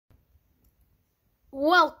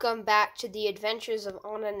Welcome back to the Adventures of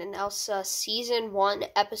Anna and Elsa, Season 1,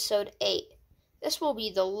 Episode 8. This will be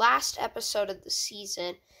the last episode of the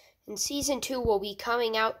season, and Season 2 will be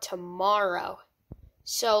coming out tomorrow.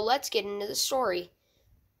 So let's get into the story.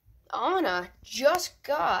 Anna just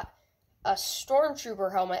got a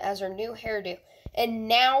Stormtrooper helmet as her new hairdo, and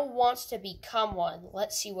now wants to become one.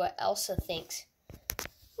 Let's see what Elsa thinks.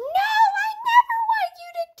 No, I never want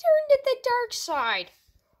you to turn to the dark side.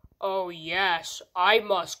 Oh yes, I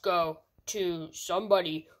must go to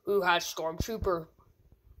somebody who has Stormtrooper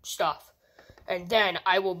stuff. And then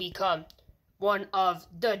I will become one of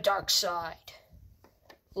the dark side.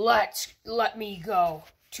 Let me go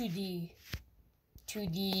to the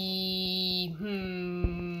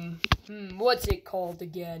what's it called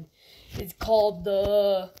again? It's called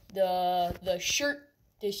the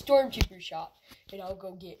Stormtrooper shop. And I'll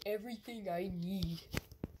go get everything I need.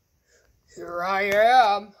 Here I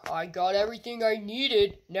am. I got everything I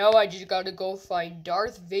needed. Now I just gotta go find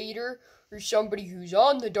Darth Vader or somebody who's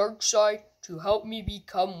on the dark side to help me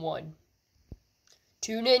become one.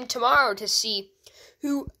 Tune in tomorrow to see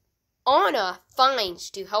who Anna finds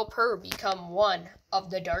to help her become one of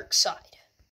the dark side.